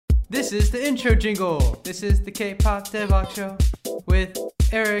This is the intro jingle. This is the K-pop Devok Show with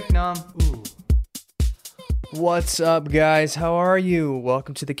Eric Nam. Ooh. What's up, guys? How are you?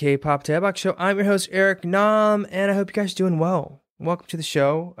 Welcome to the K-pop Devok Show. I'm your host, Eric Nam, and I hope you guys are doing well. Welcome to the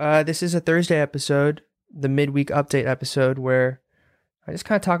show. This is a Thursday episode, the midweek update episode, where I just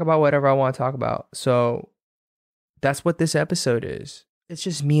kind of talk about whatever I want to talk about. So that's what this episode is. It's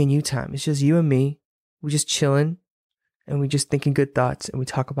just me and you time. It's just you and me. We just chilling. And we just thinking good thoughts and we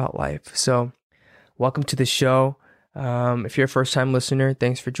talk about life. So welcome to the show. If you're a first time listener,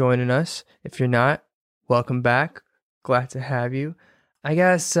 thanks for joining us. If you're not, welcome back. Glad to have you. I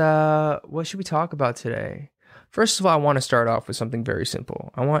guess, what should we talk about today? First of all, I want to start off with something very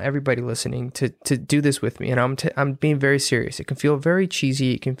simple. I want everybody listening to do this with me. And I'm being very serious. It can feel very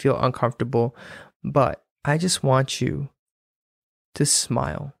cheesy. It can feel uncomfortable. But I just want you to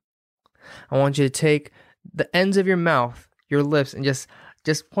smile. I want you to take the ends of your mouth, your lips, and just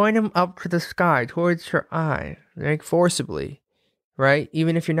point them up to the sky, towards your eye, like forcibly, right?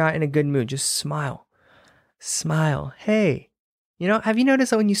 Even if you're not in a good mood, just smile. Smile. Hey, have you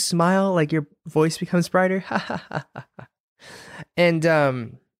noticed that when you smile, like your voice becomes brighter? And I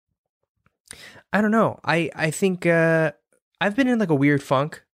don't know. I think I've been in like a weird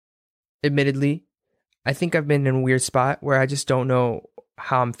funk, admittedly. I think I've been in a weird spot where I just don't know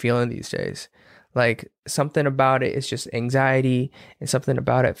how I'm feeling these days. Like something about it is just anxiety, and something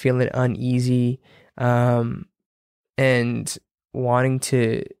about it feeling uneasy, and wanting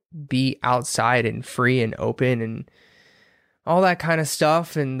to be outside and free and open and all that kind of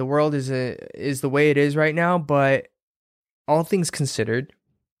stuff. And the world is the way it is right now. But all things considered,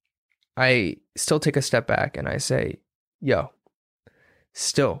 I still take a step back and I say,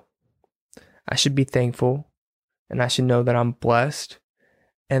 still, I should be thankful, and I should know that I'm blessed,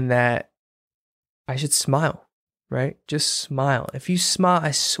 and that I should smile, right? Just smile. If you smile,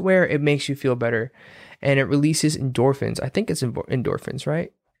 I swear it makes you feel better, and it releases endorphins. I think it's endorphins,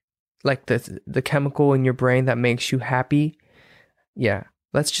 right? Like the chemical in your brain that makes you happy. Yeah,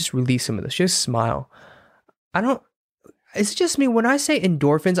 let's just release some of this. Just smile. It's just me. When I say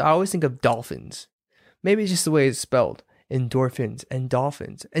endorphins, I always think of dolphins. Maybe it's just the way it's spelled. Endorphins and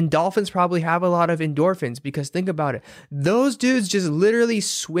dolphins. And dolphins probably have a lot of endorphins, because think about it. Those dudes just literally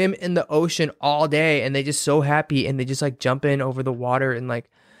swim in the ocean all day, and they just so happy, and they just like jump in over the water and like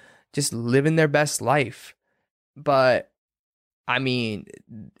just living their best life. But I mean,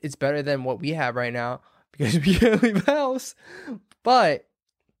 it's better than what we have right now, because we can't leave the house. But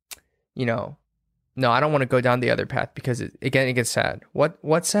no, I don't want to go down the other path, because it gets sad.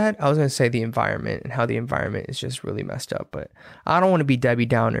 What's sad? I was going to say the environment, and how the environment is just really messed up. But I don't want to be Debbie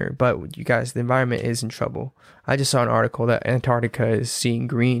Downer. But you guys, the environment is in trouble. I just saw an article that Antarctica is seeing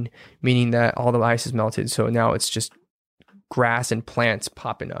green, meaning that all the ice is melted. So now it's just grass and plants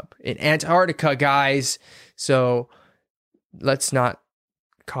popping up in Antarctica, guys. So let's not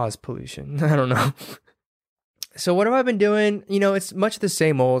cause pollution. I don't know. So what have I been doing? It's much the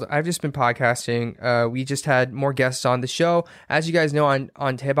same old. I've just been podcasting. We just had more guests on the show. As you guys know, on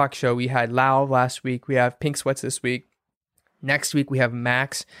Devok Show, we had Lau last week. We have Pink Sweats this week. Next week, we have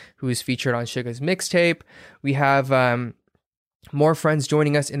Max, who is featured on Suga's mixtape. We have more friends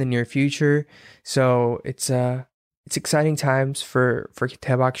joining us in the near future. So it's exciting times for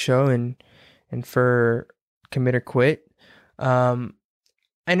Devok Show and for Commit or Quit.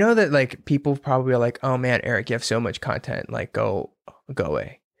 I know that like people probably are like, oh man, Eric, you have so much content, like go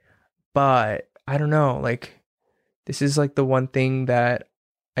away. But I don't know, like this is like the one thing that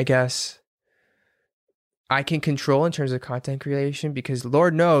I guess I can control in terms of content creation, because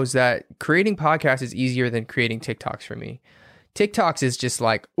Lord knows that creating podcasts is easier than creating TikToks for me. TikToks is just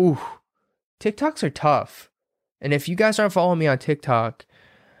like, TikToks are tough. And if you guys aren't following me on TikTok,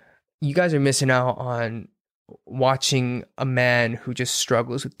 you guys are missing out on watching a man who just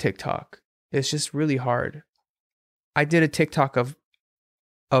struggles with TikTok. It's just really hard. I did a TikTok of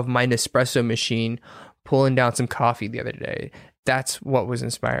my Nespresso machine pulling down some coffee the other day. That's what was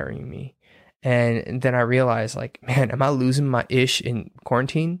inspiring me. And then I realized, like, man, am I losing my ish in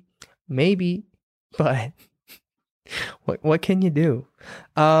quarantine? Maybe, but what can you do?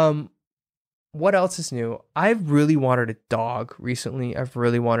 What else is new? I've really wanted a dog recently. I've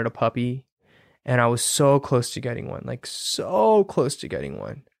really wanted a puppy. And I was so close to getting one,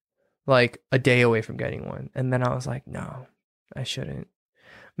 like a day away from getting one. And then I was like, no, I shouldn't.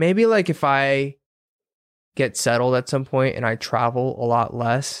 Maybe like if I get settled at some point and I travel a lot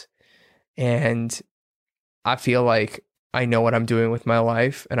less, and I feel like I know what I'm doing with my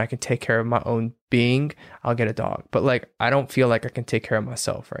life and I can take care of my own being, I'll get a dog. But like, I don't feel like I can take care of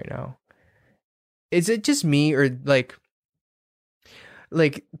myself right now. Is it just me, or like,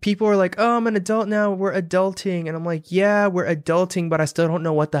 like people are like, oh, I'm an adult now, we're adulting, and I'm like, yeah, we're adulting, but I still don't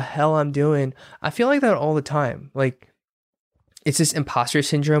know what the hell I'm doing. I feel like that all the time. Like, it's this imposter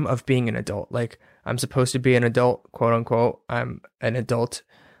syndrome of being an adult. Like, I'm supposed to be an adult, quote unquote, I'm an adult,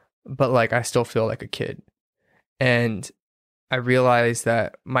 but like I still feel like a kid. And I realized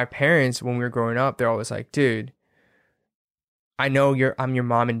that my parents, when we were growing up, they're always like, dude, I know I'm your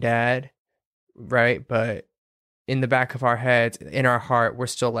mom and dad, right? But in the back of our heads, in our heart, we're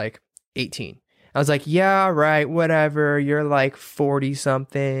still like 18. I was like, yeah, right, whatever. You're like 40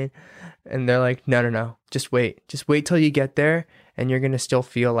 something. And they're like, no. Just wait. Just wait till you get there, and you're going to still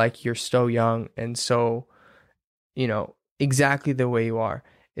feel like you're so young and so, exactly the way you are.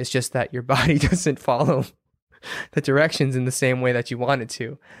 It's just that your body doesn't follow the directions in the same way that you want it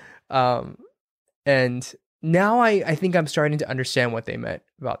to. And now I think I'm starting to understand what they meant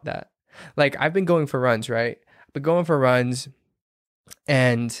about that. Like, I've been going for runs, right? I've been going for runs,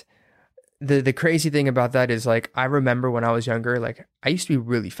 and the crazy thing about that is, like, I remember when I was younger, like, I used to be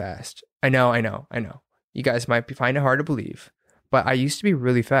really fast. I know. You guys might find it hard to believe, but I used to be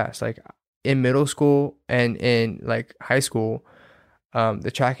really fast. Like, in middle school and in like high school,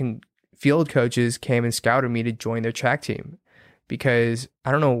 the track and field coaches came and scouted me to join their track team because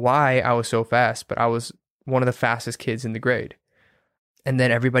I don't know why I was so fast, but I was one of the fastest kids in the grade. And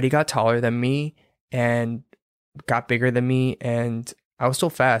then everybody got taller than me and got bigger than me, and I was still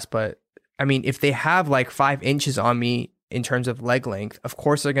fast. But I mean, if they have like 5 inches on me in terms of leg length, of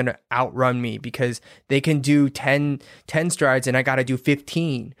course they're going to outrun me because they can do 10 strides and I got to do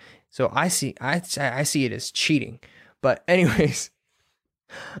 15. So I see it as cheating. But anyways,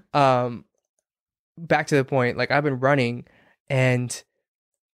 back to the point, like, I've been running and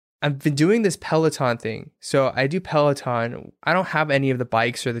I've been doing this Peloton thing. So I do Peloton. I don't have any of the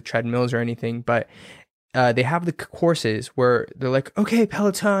bikes or the treadmills or anything, but they have the courses where they're like, okay,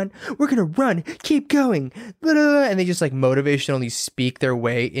 Peloton, we're going to run, keep going. And they just like motivationally speak their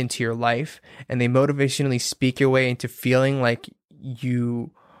way into your life. And they motivationally speak your way into feeling like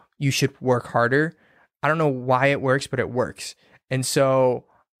you should work harder. I don't know why it works, but it works. And so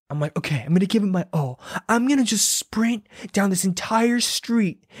I'm like, okay, I'm going to give it my all. I'm going to just sprint down this entire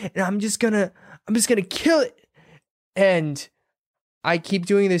street and I'm just going to kill it. And I keep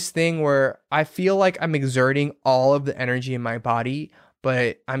doing this thing where I feel like I'm exerting all of the energy in my body,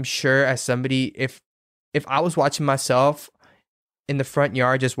 but I'm sure as somebody, if I was watching myself in the front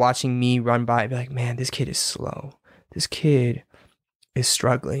yard, just watching me run by, I'd be like, man, this kid is slow. This kid is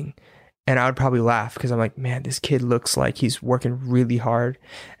struggling. And I would probably laugh because I'm like, man, this kid looks like he's working really hard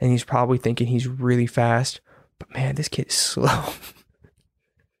and he's probably thinking he's really fast, but man, this kid is slow.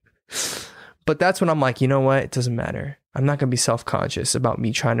 But that's when I'm like, you know what? It doesn't matter. I'm not going to be self-conscious about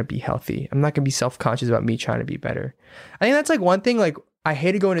me trying to be healthy. I'm not going to be self-conscious about me trying to be better. I think that's like one thing like I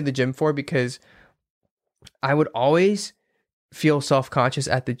hated going to the gym for, because I would always feel self-conscious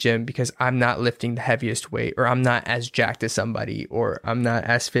at the gym because I'm not lifting the heaviest weight, or I'm not as jacked as somebody, or I'm not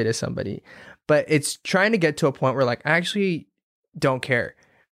as fit as somebody. But it's trying to get to a point where like I actually don't care,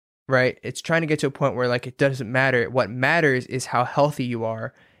 right? It's trying to get to a point where like it doesn't matter. What matters is how healthy you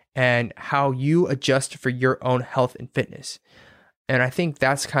are and how you adjust for your own health and fitness. And I think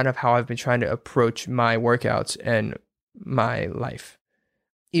that's kind of how I've been trying to approach my workouts and my life.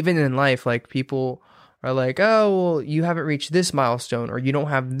 Even in life, like people are like, oh, well, you haven't reached this milestone, or you don't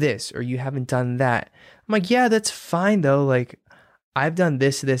have this, or you haven't done that. I'm like, yeah, that's fine though. Like, I've done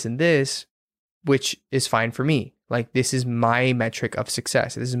this, and this, which is fine for me. Like, this is my metric of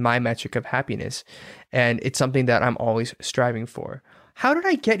success. This is my metric of happiness. And it's something that I'm always striving for. How did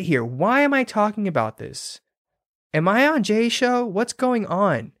I get here? Why am I talking about this? Am I on Jay's show? What's going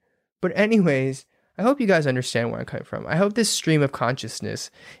on? But anyways, I hope you guys understand where I'm coming from. I hope this stream of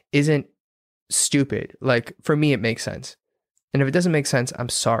consciousness isn't stupid. Like, for me, it makes sense. And if it doesn't make sense, I'm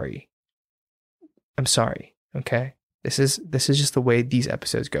sorry. I'm sorry. Okay? This is just the way these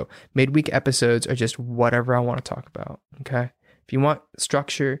episodes go. Midweek episodes are just whatever I want to talk about. Okay? If you want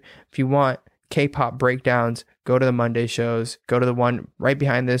structure, if you want K-pop breakdowns, go to the Monday shows, go to the one right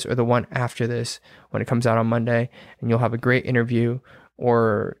behind this or the one after this when it comes out on Monday, and you'll have a great interview.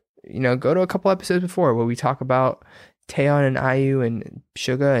 Or, go to a couple episodes before where we talk about Taeyeon and IU and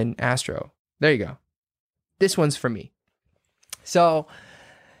Suga and Astro. There you go. This one's for me. So,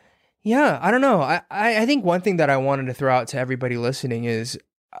 yeah, I don't know. I think one thing that I wanted to throw out to everybody listening is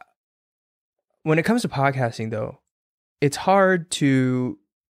when it comes to podcasting, though, it's hard to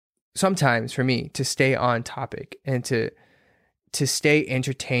sometimes for me to stay on topic and to stay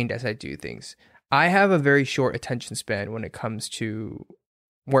entertained as I do things. I have a very short attention span when it comes to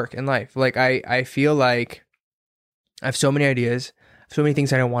work and life. Like I feel like I have so many ideas, so many things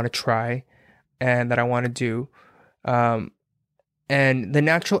that I want to try and that I want to do. And the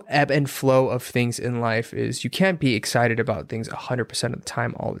natural ebb and flow of things in life is you can't be excited about things 100% of the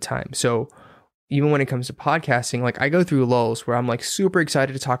time, all the time. So even when it comes to podcasting, like I go through lulls where I'm like super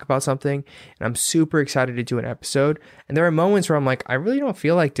excited to talk about something and I'm super excited to do an episode. And there are moments where I'm like, I really don't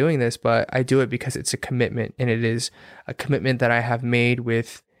feel like doing this, but I do it because it's a commitment, and it is a commitment that I have made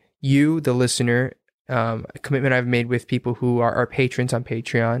with you, the listener, a commitment I've made with people who are our patrons on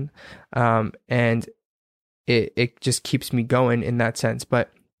Patreon. And it just keeps me going in that sense. But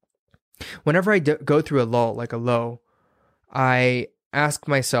whenever I go through a lull, like a low, I ask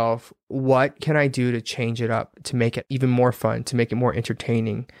myself, what can I do to change it up, to make it even more fun, to make it more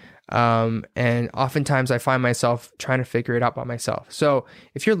entertaining? And oftentimes I find myself trying to figure it out by myself. So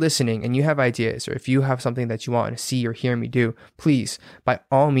if you're listening and you have ideas, or if you have something that you want to see or hear me do, please, by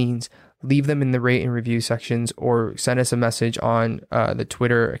all means, leave them in the rate and review sections, or send us a message on the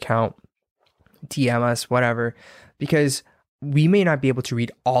Twitter account, DM us, whatever, because we may not be able to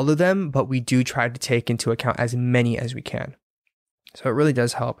read all of them, but we do try to take into account as many as we can. So it really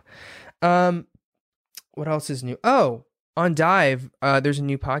does help. What else is new? Oh, on Dive, there's a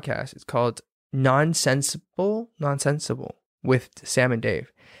new podcast. It's called Nonsensible with Sam and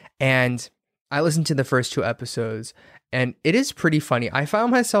Dave. And I listened to the first 2 episodes, and it is pretty funny. I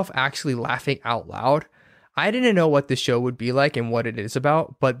found myself actually laughing out loud. I didn't know what the show would be like and what it is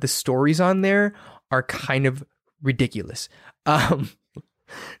about, but the stories on there are kind of ridiculous.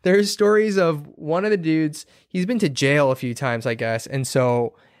 There's stories of one of the dudes, he's been to jail a few times, I guess. And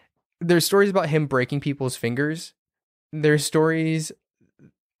so there's stories about him breaking people's fingers. They're just stories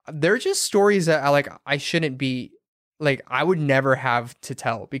that I shouldn't be, like, I would never have to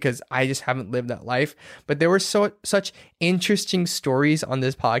tell because I just haven't lived that life. But there were such interesting stories on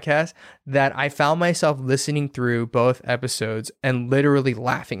this podcast that I found myself listening through both episodes and literally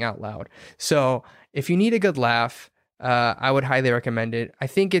laughing out loud. So if you need a good laugh, I would highly recommend it. I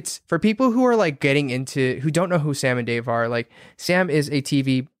think it's for people who are like who don't know who Sam and Dave are. Like, Sam is a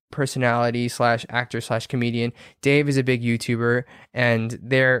TV personality / actor / comedian. Dave is a big YouTuber, and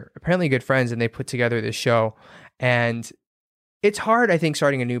they're apparently good friends, and they put together this show. And it's hard, I think,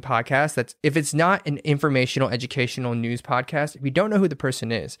 starting a new podcast if it's not an informational, educational news podcast, if you don't know who the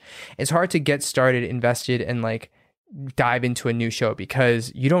person is, it's hard to get started, invested, and like dive into a new show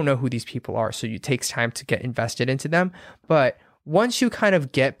because you don't know who these people are. So it takes time to get invested into them. But once you kind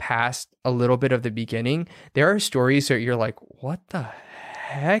of get past a little bit of the beginning, there are stories that you're like, what the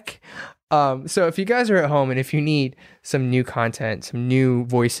heck? So if you guys are at home and if you need some new content, some new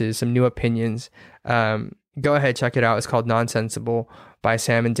voices, some new opinions, go ahead, check it out. It's called Nonsensible by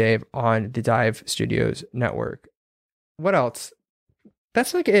Sam and Dave on the Dive Studios network. What else?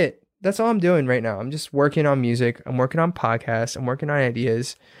 That's like it. That's all I'm doing right now. I'm just working on music. I'm working on podcasts. I'm working on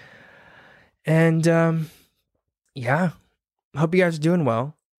ideas. And yeah, I hope you guys are doing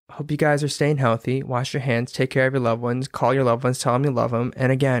well. I hope you guys are staying healthy. Wash your hands. Take care of your loved ones. Call your loved ones. Tell them you love them.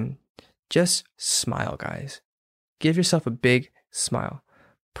 And again, just smile, guys. Give yourself a big smile.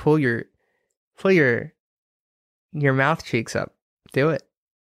 Pull your mouth cheeks up. Do it.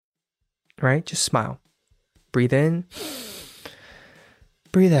 Right? Just smile. Breathe in.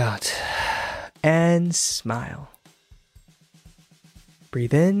 Breathe out. And smile.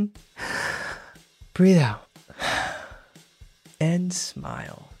 Breathe in. Breathe out. And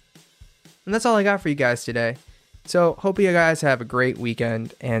smile. And that's all I got for you guys today. So hope you guys have a great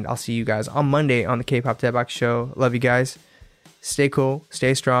weekend, and I'll see you guys on Monday on the K-Pop Deadbox Show. Love you guys. Stay cool.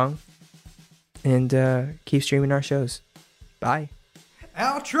 Stay strong. And keep streaming our shows. Bye.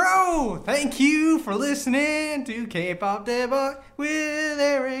 Outro! Thank you for listening to K-Pop Deadbox with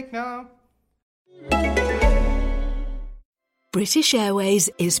Eric Nam. British Airways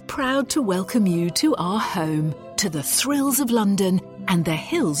is proud to welcome you to our home, to the thrills of London and the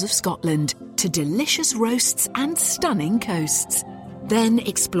hills of Scotland, to delicious roasts and stunning coasts. Then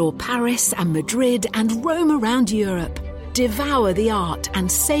explore Paris and Madrid and roam around Europe. Devour the art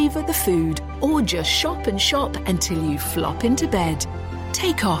and savour the food, or just shop and shop until you flop into bed.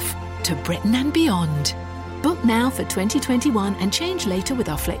 Take off to Britain and beyond. Book now for 2021 and change later with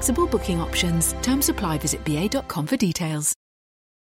our flexible booking options. Terms apply. Visit ba.com for details.